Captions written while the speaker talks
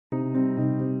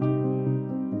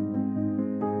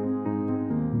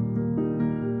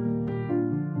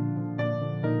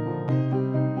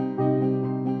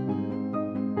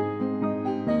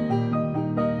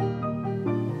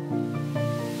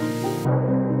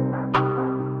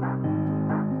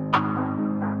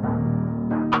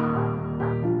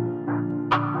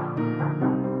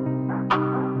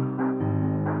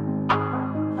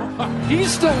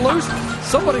he's still loose.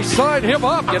 Somebody sign him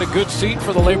up. Get a good seat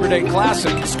for the Labor Day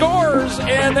Classic. Scores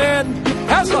and then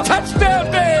has a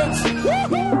touchdown dance.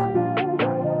 Woo-hoo!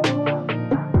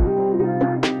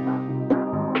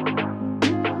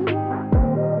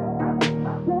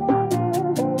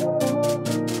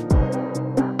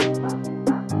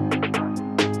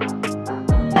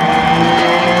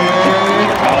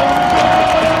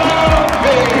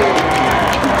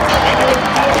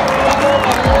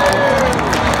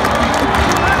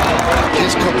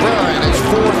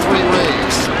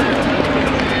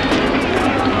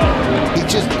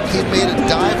 He made a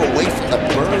dive away from the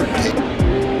bird.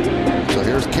 So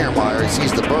here's Kiermaier. He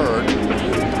sees the bird.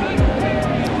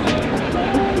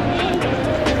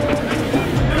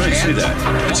 Let me see that.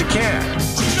 It's a cat.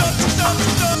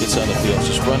 It's on the field,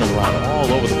 just running around all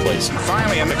over the place.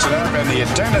 Finally, I mix it up, and the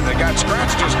attendant that got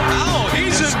scratched just... Oh,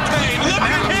 he's in pain. Look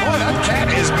at him. Boy, that cat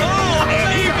is... Oh,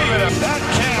 and even that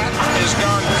cat has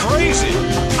gone crazy.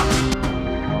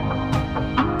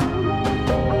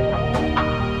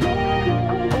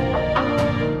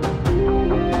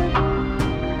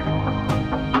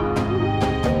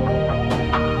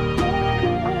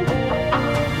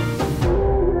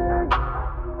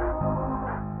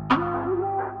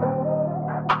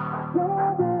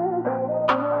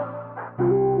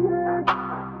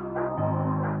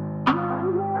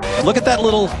 Look at that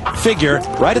little figure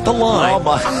right at the line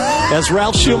as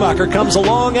Ralph Schumacher comes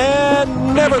along,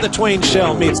 and never the twain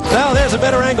shall meet. Now there's a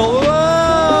better angle.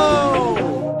 Whoa!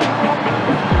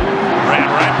 Ran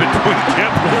right between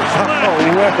Kepler's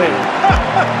legs.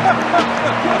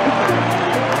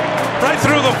 Right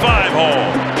through the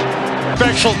 5-hole.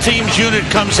 Special teams unit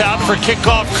comes out for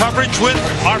kickoff coverage with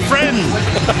our friend,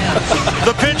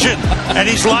 the pigeon, and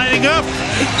he's lining up.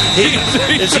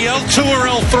 Is he L2 or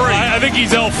L3? I think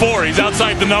he's L4. He's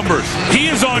outside the numbers. He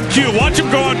is on cue. Watch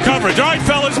him go on coverage. All right,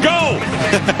 fellas, go.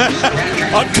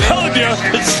 I'm telling you.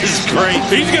 This is great.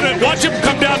 He's going to watch him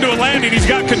come down to a landing. He's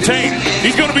got contained.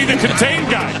 He's going to be the contained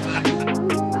guy.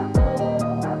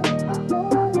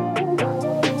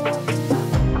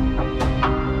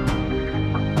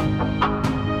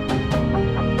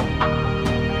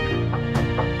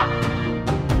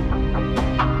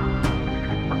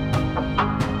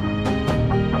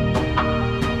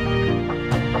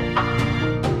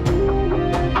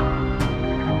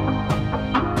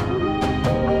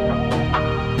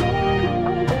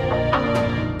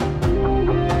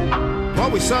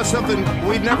 We saw something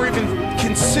we've never even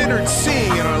considered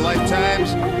seeing in our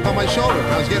lifetimes on my shoulder.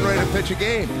 I was getting ready to pitch a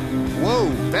game. Whoa,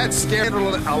 that scared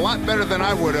a lot better than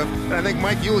I would have. And I think,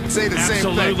 Mike, you would say the same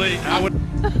thing. Absolutely. I would.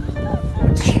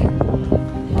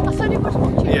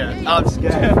 Yeah, I'm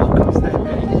scared.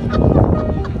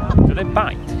 Do they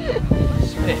bite?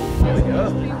 There we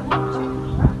go.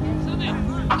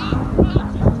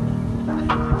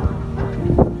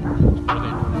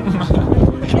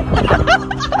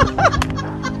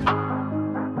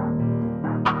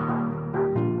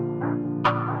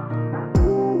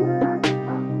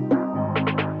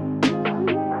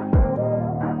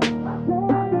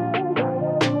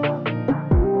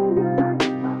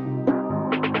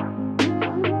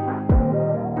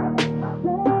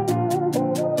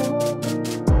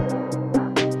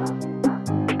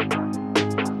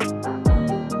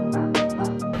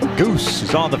 Goose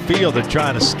is on the field. They're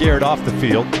trying to scare it off the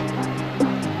field.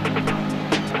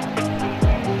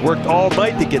 Worked all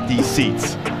night to get these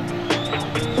seats.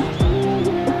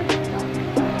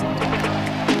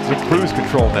 It's in cruise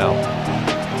control now.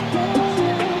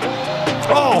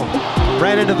 Oh!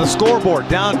 Ran into the scoreboard.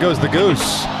 Down goes the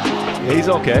Goose. Yeah, he's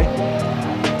okay,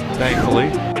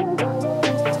 thankfully.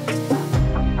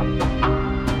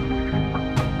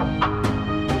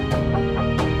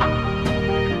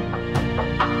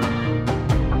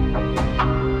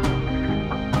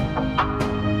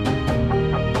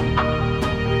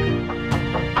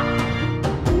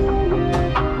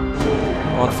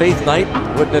 On Faith Night,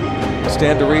 wouldn't it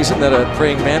stand to reason that a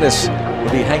praying mantis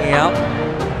would be hanging out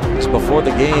just before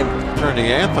the game? During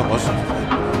the anthem, wasn't it?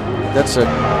 That's a...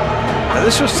 Now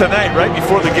this was tonight, right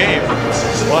before the game.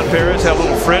 Juan Perez had a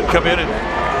little friend come in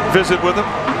and visit with him.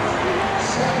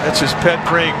 That's his pet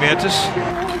praying mantis.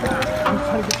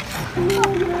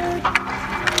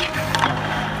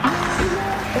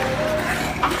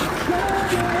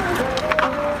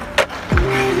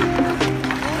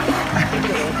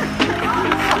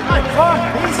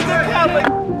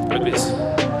 Goodness.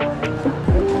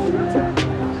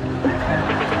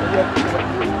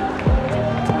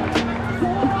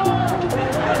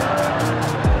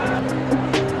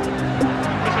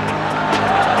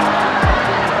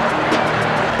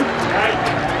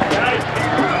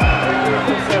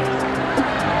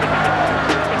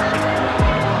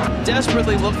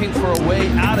 looking for a way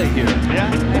out of here. Yeah,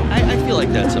 I feel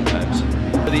like that sometimes.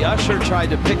 The usher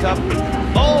tried to pick up.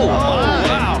 Oh,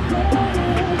 wow.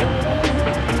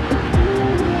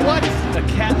 What? The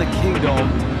Cat in the Kingdom.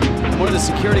 One of the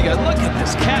security guys. Look at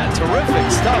this cat.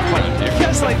 Terrific stuff. Your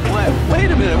cat's like,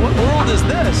 wait a minute. What world is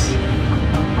this?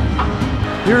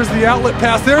 Here's the outlet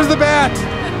pass. There's the bat.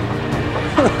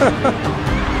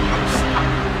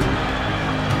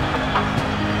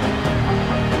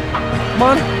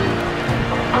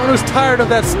 Manu's tired of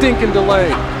that stinking delay.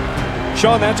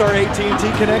 Sean, that's our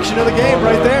AT&T connection of the game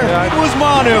right there. Yeah, it was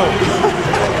Manu.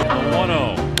 The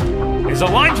 1-0 is a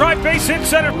line drive base hit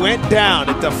center. Went down.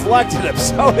 It deflected him,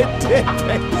 so it did.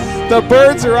 The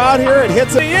Birds are out here. It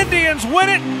hits the Indians win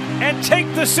it and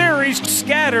take the series.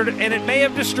 Scattered, and it may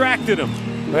have distracted him.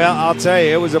 Well, I'll tell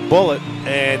you, it was a bullet.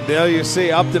 And there you see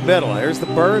up the middle. Here's the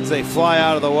Birds. They fly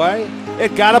out of the way.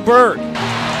 It got a bird.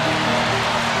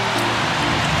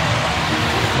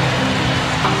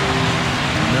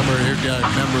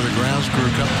 Remember the grounds crew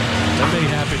coming. That may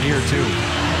happen here too.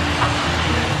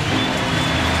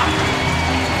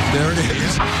 There it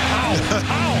is. Ow!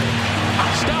 Ow!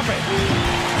 Stop it!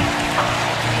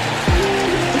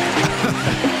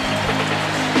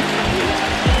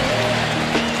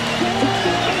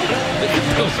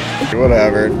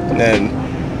 Whatever. And then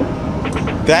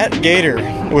that gator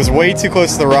was way too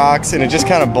close to the rocks, and it just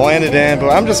kind of blended in. But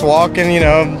I'm just walking, you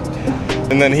know.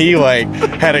 And then he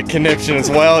had a conniption as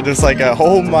well, just like a,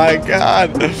 oh my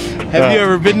God. Have you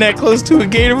ever been that close to a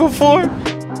gator before?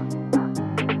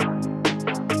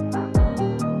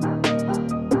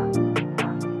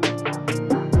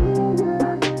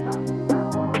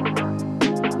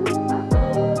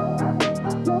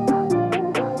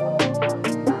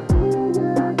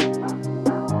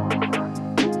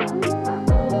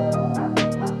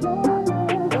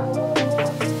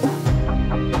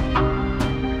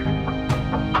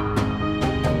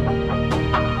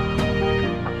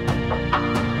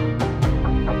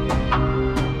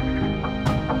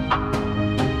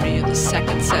 The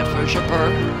second set for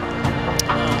Jabeur.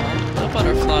 Oh, the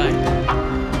butterfly.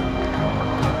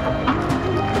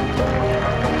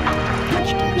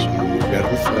 Yeah,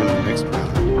 we're throwing the next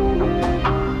round.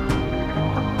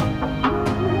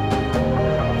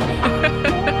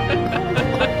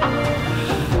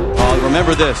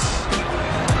 Remember this.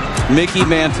 Mickey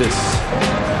Mantis.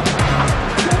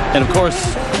 And of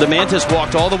course, the Mantis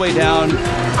walked all the way down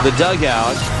the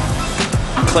dugout.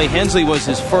 Clay Hensley was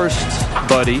his first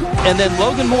buddy. And then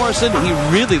Logan Morrison, he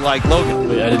really liked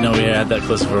Logan. I didn't know we had that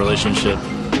close of a relationship.